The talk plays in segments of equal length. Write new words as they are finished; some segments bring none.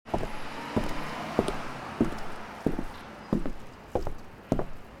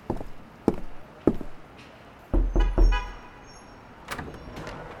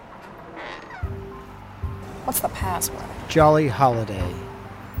possible. Jolly holiday.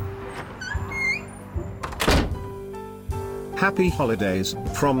 Happy holidays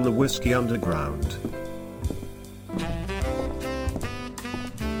from the Whiskey Underground.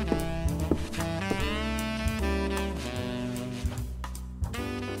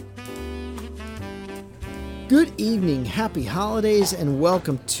 Good evening, happy holidays, and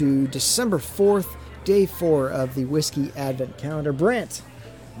welcome to December 4th, day 4 of the Whiskey Advent Calendar. Brant.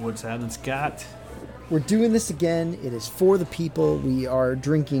 What's happening, Scott? We're doing this again. It is for the people. We are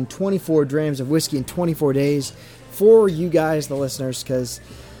drinking 24 drams of whiskey in 24 days for you guys, the listeners, because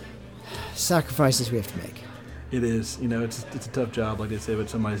sacrifices we have to make. It is. You know, it's a tough job, like they say, but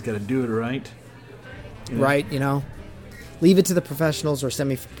somebody's got to do it right. You know? Right, you know? Leave it to the professionals or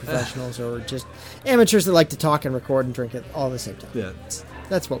semi-professionals or just amateurs that like to talk and record and drink it all at the same time. Yeah.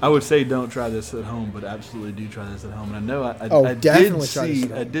 That's what I would say don't try this at home, but absolutely do try this at home. And I know I definitely try this at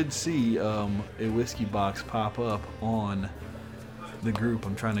home. I did see a whiskey box pop up on the group.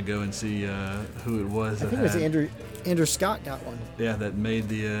 I'm trying to go and see who it was. I think it was Andrew Scott got one. Yeah, that made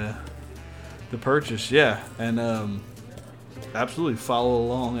the purchase. Yeah, and absolutely follow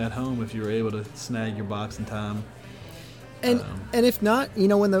along at home if you were able to snag your box in time. And if not, you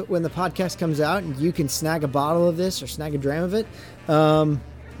know, when the podcast comes out and you can snag a bottle of this or snag a dram of it,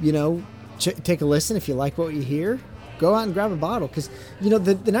 you know, take a listen. If you like what you hear, go out and grab a bottle. Because, you know,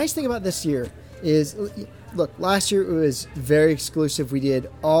 the nice thing about this year is, look, last year it was very exclusive. We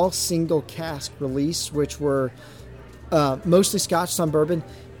did all single cask release, which were mostly Scotch, some bourbon,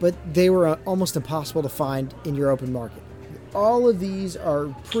 but they were almost impossible to find in your open market. All of these are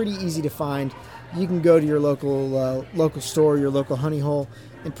pretty easy to find. You can go to your local store, your local honey hole,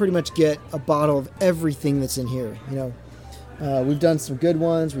 and pretty much get a bottle of everything that's in here. You know, we've done some good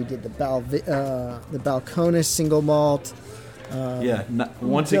ones. We did the Balcones single malt.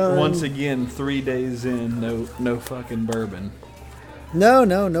 Once again, 3 days in, no fucking bourbon.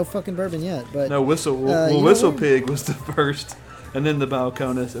 No fucking bourbon yet. But no Whistle. Whistle Pig was the first, and then the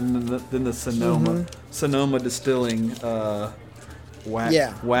Balcones, and then the Sonoma. Mm-hmm. Sonoma Distilling.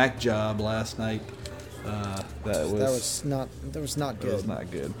 Whack job last night. That was not good. That was not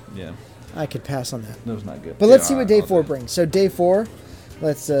good. Yeah, I could pass on that. That was not good. But let's see what day 4 brings. So day 4,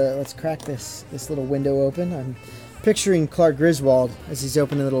 let's crack this little window open. I'm picturing Clark Griswold as he's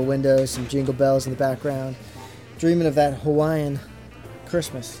opening the little window, some jingle bells in the background, dreaming of that Hawaiian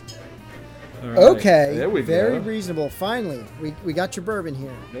Christmas. All right. Okay, there we very go. reasonable. Finally, we got your bourbon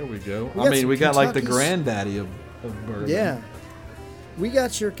here. There we go. We got like the Kentucky's- granddaddy of bourbon. Yeah. We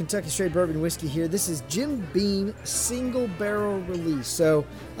got your Kentucky Straight Bourbon Whiskey here. This is Jim Beam Single Barrel Release. So,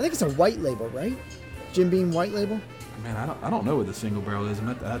 I think it's a white label, right? Jim Beam white label? Man, I don't know what the single barrel is. I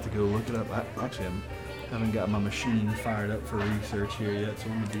have to go look it up. I haven't got my machine fired up for research here yet, so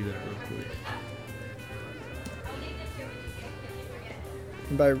I'm going to do that real quick.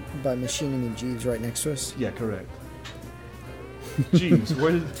 And by machine, you mean Jeeves right next to us? Yeah, correct. Jeez,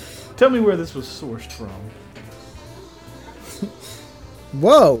 tell me where this was sourced from.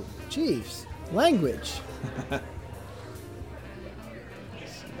 Whoa, Jeeves. Language.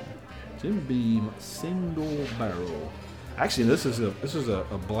 Jim Beam single barrel. Actually, this is a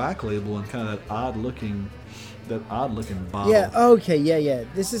black label and kind of that odd looking bottle. Yeah, okay, yeah.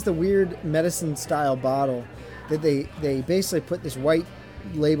 This is the weird medicine style bottle that they basically put this white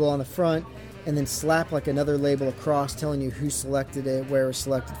label on the front and then slap like another label across telling you who selected it, where it was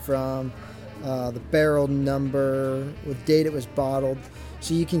selected from, the barrel number, what date it was bottled.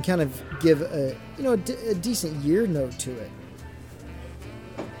 So you can kind of give a decent year note to it.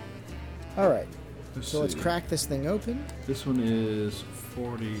 All right. Let's crack this thing open. This one is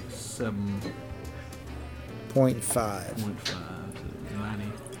 47.5 0.5.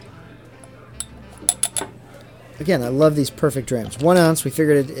 90. Again, I love these perfect drams. 1 ounce. We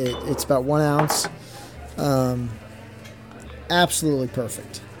figured it's about 1 ounce. Absolutely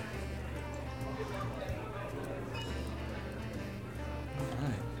perfect.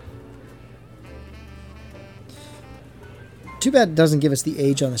 Too bad it doesn't give us the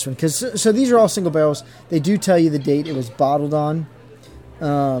age on this one, because so these are all single barrels. They do tell you the date it was bottled on.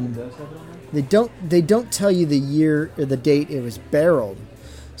 They don't tell you the year or the date it was barreled.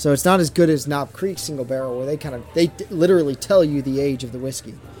 So it's not as good as Knob Creek single barrel, where they literally tell you the age of the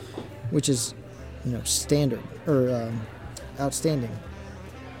whiskey, which is, standard or outstanding.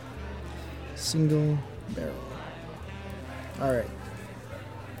 Single barrel. All right.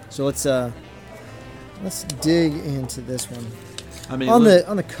 So let's dig into this one. I mean, on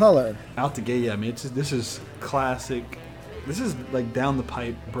the color. Out the gate, this is classic. This is like down the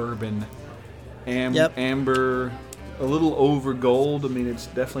pipe bourbon, amber, a little over gold. I mean, it's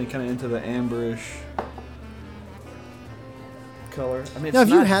definitely kind of into the amberish. color. I mean, it's Now, have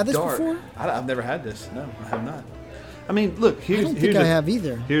you not had this dark. before? I've never had this. No, I have not. I mean, look. I Here's don't think I have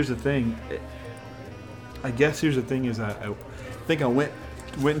either. Here's the thing. I guess here's the thing is I think I went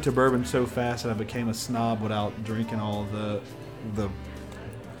into bourbon so fast that I became a snob without drinking all the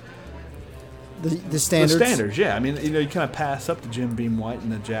standards. The standards, yeah. I mean, you kind of pass up the Jim Beam White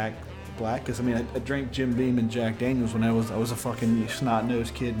and the Jack Black because I mean, I drank Jim Beam and Jack Daniels when I was a fucking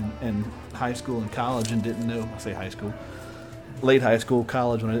snot-nosed kid in high school and college and didn't know. I say high school, late high school,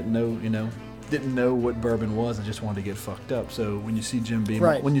 college when I didn't know what bourbon was. I just wanted to get fucked up. So when you see Jim Beam,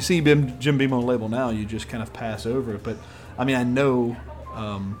 right. when you see Jim Beam on the label now, you just kind of pass over it. But I mean, I know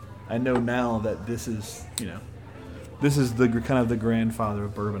now that this is This is the kind of the grandfather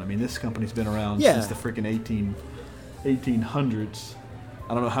of bourbon. I mean, this company's been around since the freaking 1800s.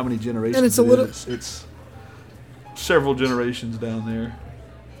 I don't know how many generations. And it's several generations down there.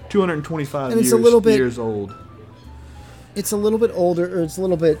 225 years old. It's a little bit older, or it's a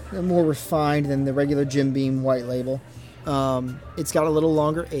little bit more refined than the regular Jim Beam White Label. It's got a little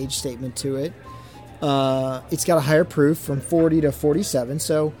longer age statement to it. It's got a higher proof from 40 to 47,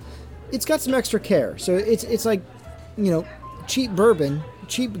 so it's got some extra care. So it's like, cheap bourbon,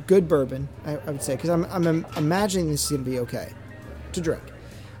 cheap good bourbon, I would say, because I'm imagining this is going to be okay to drink.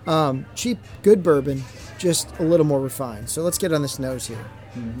 Cheap good bourbon, just a little more refined. So let's get on this nose here.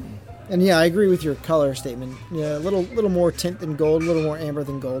 Mm-hmm. And yeah, I agree with your color statement. Yeah, a little more tint than gold, a little more amber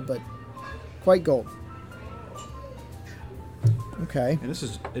than gold, but quite gold. Okay. And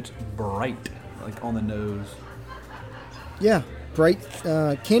it's bright, like on the nose. Yeah, bright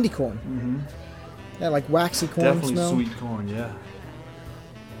candy corn. Mm-hmm. Yeah, like waxy corn Definitely smell. Sweet corn, yeah.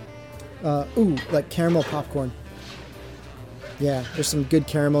 Like caramel popcorn. Yeah, there's some good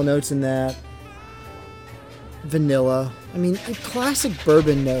caramel notes in that. Vanilla. I mean, a classic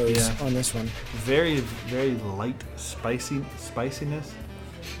bourbon nose on this one. Very, very light spiciness.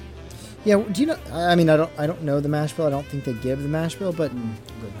 Yeah, do you know? I mean, I don't know the mash bill. I don't think they give the mash bill, but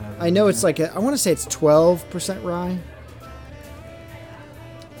I know it's like I want to say it's 12% rye,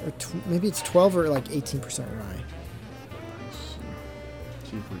 or maybe it's 12 or like 18% rye.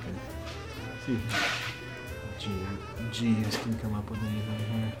 See if we can see if Jeeves can come up with anything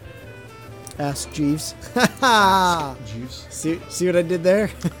here. Ask Jeeves. Jeeves. See what I did there?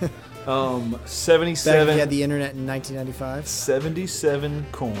 77. Back he had the internet in 1995. 77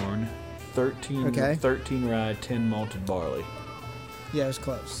 corn, 13 rye, 10 malted barley. Yeah, it was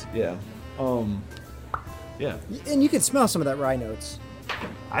close. Yeah. Yeah. And you can smell some of that rye notes.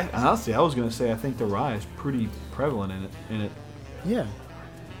 Honestly, I was going to say I think the rye is pretty prevalent in it. Yeah.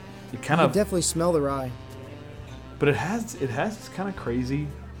 It kind you of definitely smell the rye. But it has this kind of crazy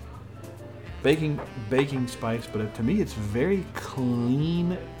baking spice, but to me it's very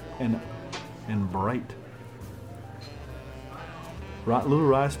clean and bright. Little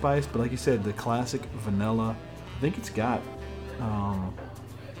rye spice, but like you said, the classic vanilla. I think it's got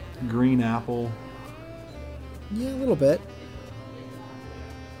green apple. Yeah, a little bit.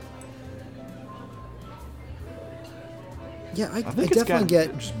 Yeah, I think definitely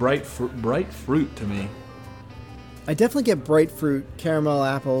get just bright fruit to me. I definitely get bright fruit, caramel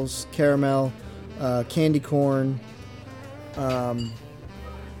apples, caramel, candy corn.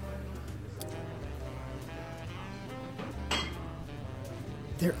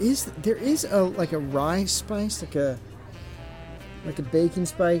 There is a like a rye spice, like a baking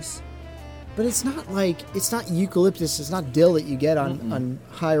spice, but it's not eucalyptus, it's not dill that you get on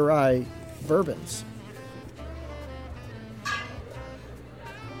high rye bourbons.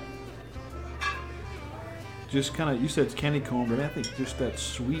 Just kind of, you said it's candy corn, but I think just that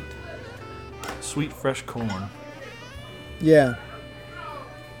sweet fresh corn. Yeah.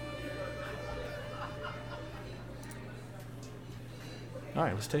 All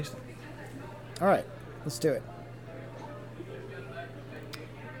right, let's taste it. All right, let's do it.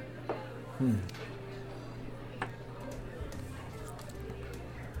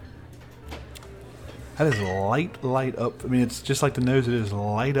 That is light up. I mean, it's just like the nose. It is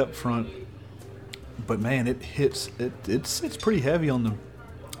light up front. But man, it hits. It's pretty heavy on the.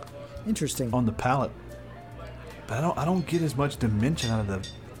 Interesting. On the palate. But I don't get as much dimension out of the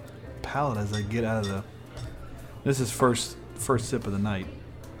palate as I get out of the. This is first sip of the night.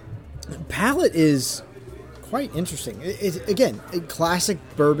 Palate is quite interesting. It's again classic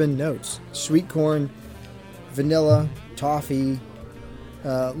bourbon notes: sweet corn, vanilla, toffee,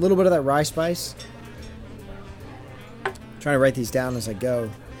 a little bit of that rye spice. Trying to write these down as I go.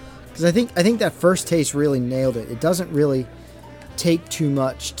 Because I think that first taste really nailed it. It doesn't really take too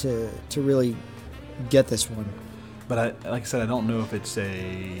much to really get this one. But like I said, I don't know if it's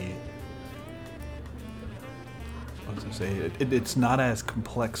a What's I say? It's not as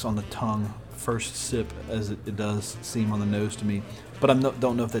complex on the tongue first sip as it does seem on the nose to me. But I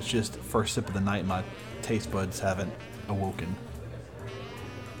don't know if that's just first sip of the night. My taste buds haven't awoken.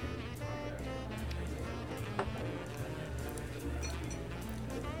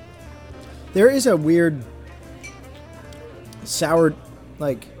 There is a weird sour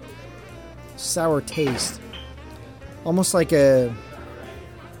taste, almost like a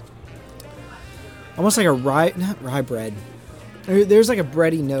not rye bread. There's like a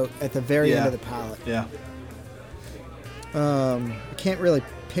bready note at the very end of the palate. Yeah. I can't really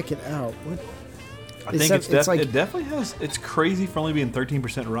pick it out. I think it definitely has. It's crazy for only being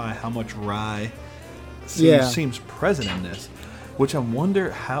 13% rye. How much rye seems present in this, which I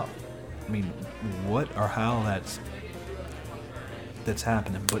wonder how. I mean, what or how that's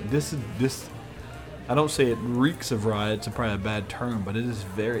happening. But this. I don't say it reeks of rye. It's probably a bad term, but it's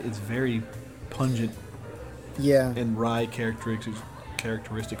very pungent. Yeah. In rye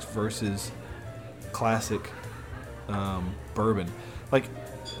characteristics versus classic bourbon. Like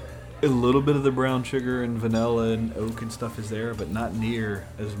a little bit of the brown sugar and vanilla and oak and stuff is there, but not near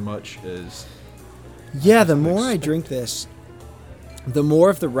as much as. Yeah, the more I drink this, the more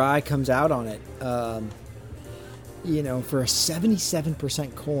of the rye comes out on it. For a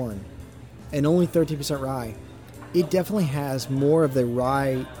 77% corn and only 13% rye, it definitely has more of the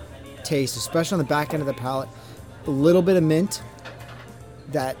rye taste, especially on the back end of the palate. A little bit of mint,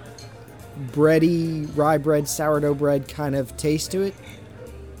 that bready, rye bread, sourdough bread kind of taste to it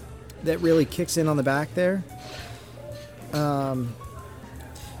that really kicks in on the back there.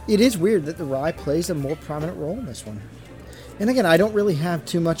 It is weird that the rye plays a more prominent role in this one. And again, I don't really have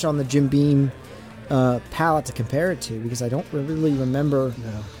too much on the Jim Beam palate to compare it to, because I don't really remember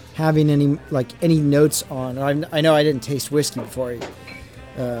having any notes on. I know I didn't taste whiskey before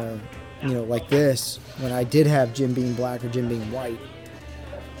like this, when I did have Jim Beam Black or Jim Beam White.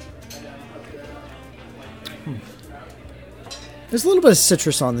 There's a little bit of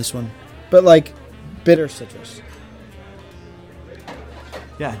citrus on this one, but like bitter citrus.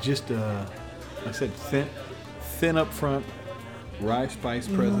 Yeah, just like I said, thin up front, rye spice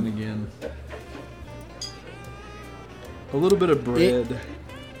present again. A little bit of bread.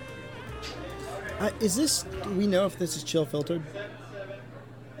 Do we know if this is chill filtered?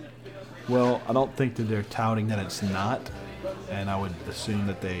 Well, I don't think that they're touting that it's not, and I would assume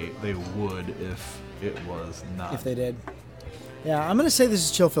that they would if it was not. If they did. Yeah, I'm going to say this is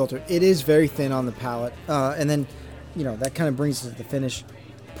chill filtered. It is very thin on the palate. And then, that kind of brings us to the finish.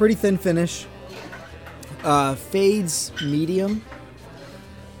 Pretty thin finish. Fades medium.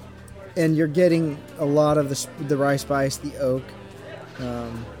 And you're getting a lot of the rye spice, the oak.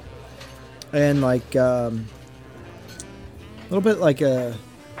 And like a little bit like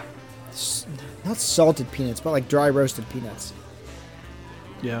not salted peanuts, but like dry roasted peanuts.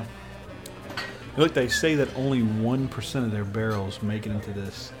 Yeah. Look, they say that only 1% of their barrels make it into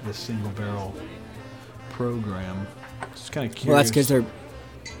this single barrel program. It's kind of curious. Well, that's because they're.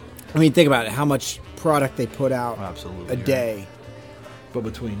 I mean, think about it. How much product they put out a day. But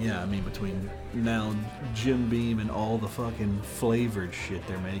between now Jim Beam and all the fucking flavored shit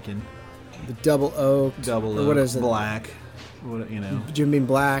they're making. The double oak. What is it? Black. Jim Beam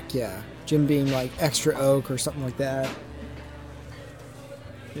Black, yeah. Jim Beam like extra oak or something like that.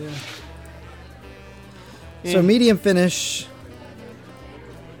 Yeah. So medium finish,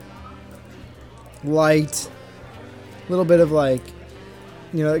 light, a little bit of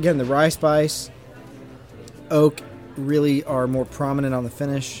again, the rye spice, oak really are more prominent on the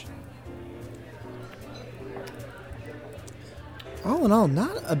finish. All in all,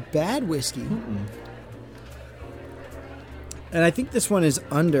 not a bad whiskey. Mm-mm. And I think this one is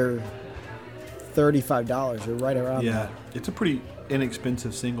under $35 or right around that. Yeah, it's a pretty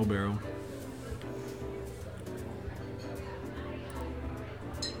inexpensive single barrel.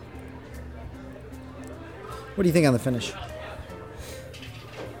 What do you think on the finish?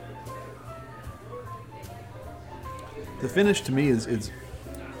 The finish to me is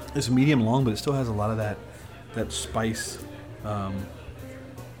medium long, but it still has a lot of that spice. It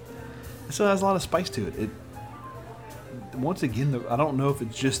still has a lot of spice to it. Once again, I don't know if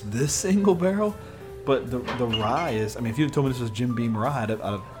it's just this single barrel, but the rye is. I mean, if you had told me this was Jim Beam rye,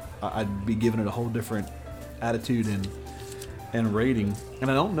 I'd be giving it a whole different attitude and rating. And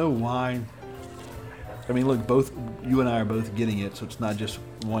I don't know why. I mean, look, both you and I are both getting it, so it's not just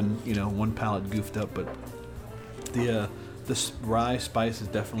one palate goofed up, but the rye spice is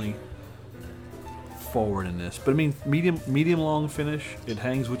definitely forward in this. But I mean, medium long finish. It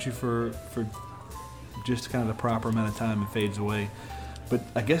hangs with you for just kind of the proper amount of time and fades away. But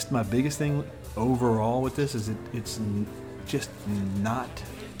I guess my biggest thing overall with this is just not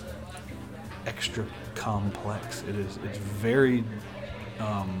extra complex. It's very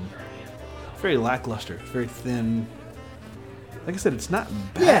very lackluster. It's very thin. Like I said, it's not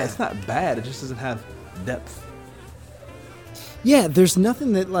bad. Yeah. It's not bad. It just doesn't have depth. Yeah, there's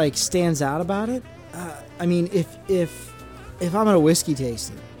nothing that like stands out about it. I mean, if I'm at a whiskey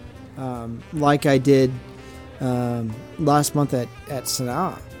tasting, like I did last month at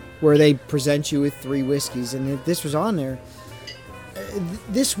Sanaa, where they present you with 3 whiskeys, and if this was on there,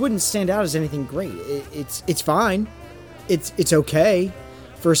 this wouldn't stand out as anything great. It's fine. It's okay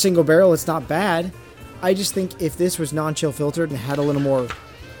for a single barrel. It's not bad. I just think if this was non-chill filtered and had a little more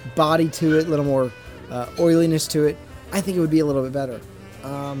body to it, a little more oiliness to it, I think it would be a little bit better.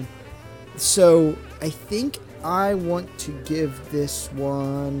 So I think I want to give this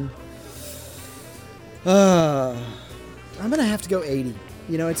one. I'm gonna have to go 80.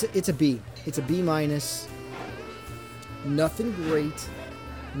 You know, it's a B. It's a B minus. Nothing great,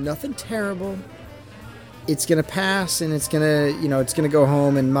 nothing terrible. It's gonna pass, and it's gonna go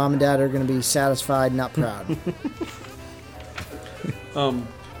home, and mom and dad are gonna be satisfied, not proud.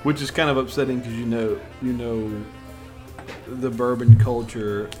 Which is kind of upsetting because you know the bourbon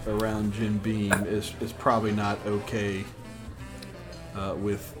culture around Jim Beam is probably not okay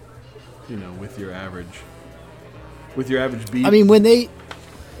with your average beef. I mean, when they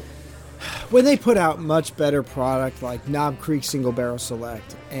put out much better product like Knob Creek Single Barrel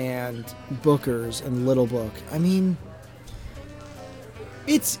Select and Booker's and Little Book, I mean,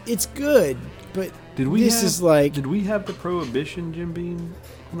 it's good, but did we have the Prohibition Jim Beam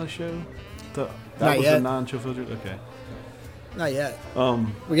on the show? That Not was yet. a non-chill filtered. Okay. Not yet.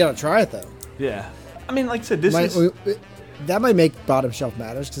 We We gotta try it though. Yeah. I mean, like I said, this is that might make bottom shelf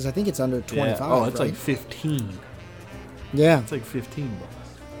matters because I think it's under 25. Yeah. Oh, it's right? like 15. Yeah. It's like $15.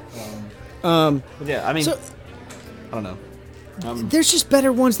 But yeah, I mean, So I don't know. there's just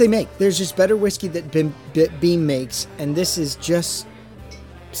better ones they make. There's just better whiskey that Beam makes, and this is just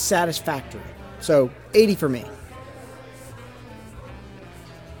satisfactory. So 80 for me.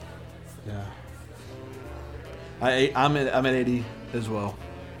 Yeah. I'm at 80 as well.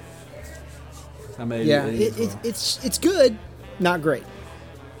 I'm at 80. Yeah, 80 as well. it's good, not great.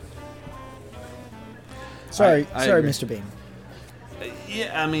 Sorry, I sorry, agree. Mr. Beam.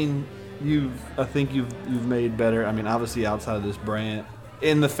 Yeah, I mean, I think you've made better. I mean, obviously outside of this brand,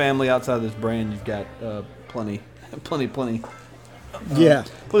 in the family outside of this brand, you've got plenty. Yeah.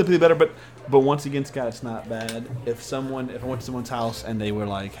 Plenty better. But once again, Scott, it's not bad. If I went to someone's house and they were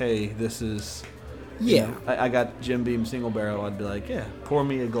like, "Hey, this is." Yeah. I got Jim Beam single barrel. I'd be like, "Yeah, pour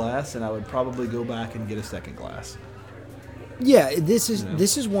me a glass," and I would probably go back and get a second glass. Yeah, this is Yeah.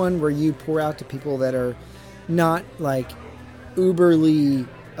 this is one where you pour out to people that are not like uberly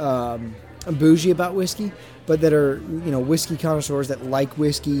bougie about whiskey, but that are whiskey connoisseurs that like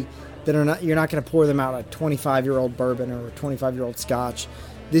whiskey. That are not. You're not going to pour them out a 25-year-old bourbon or a 25-year-old Scotch.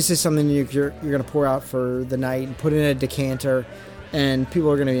 This is something you're going to pour out for the night and put in a decanter, and people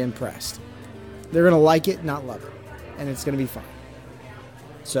are going to be impressed. They're going to like it, not love it, and it's going to be fun.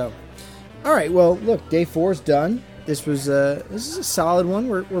 So, all right. Well, look, day 4 is done. This is a solid one.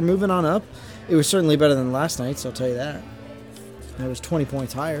 We're moving on up. It was certainly better than last night, so I'll tell you that. It was 20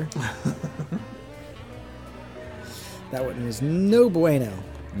 points higher. That one is no bueno.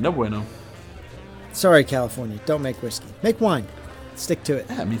 No bueno. Sorry, California. Don't make whiskey. Make wine. Stick to it.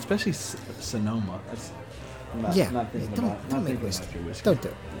 Yeah, I mean, especially Sonoma. That's not thinking don't not make thinking whiskey. about your whiskey. Don't do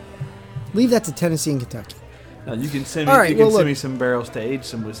it. Leave that to Tennessee and Kentucky. No, you can send me. All right, you can well, send look. me some barrels to age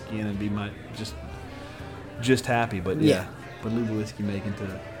some whiskey in and be just happy. But Yeah. but leave the whiskey making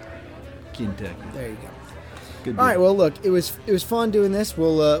to Kentucky. There you go. Good. All right. Well, look, it was fun doing this.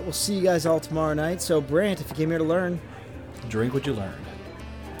 We'll see you guys all tomorrow night. So, Brant, if you came here to learn, Drink what you learn.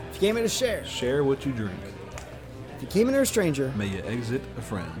 if you came here to share, Share what you drink. if you came here a stranger, May you exit a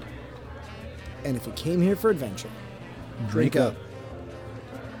friend. and if you came here for adventure, Drink up.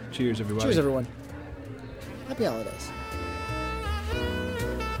 Cheers, everybody. cheers, everyone. Happy holidays.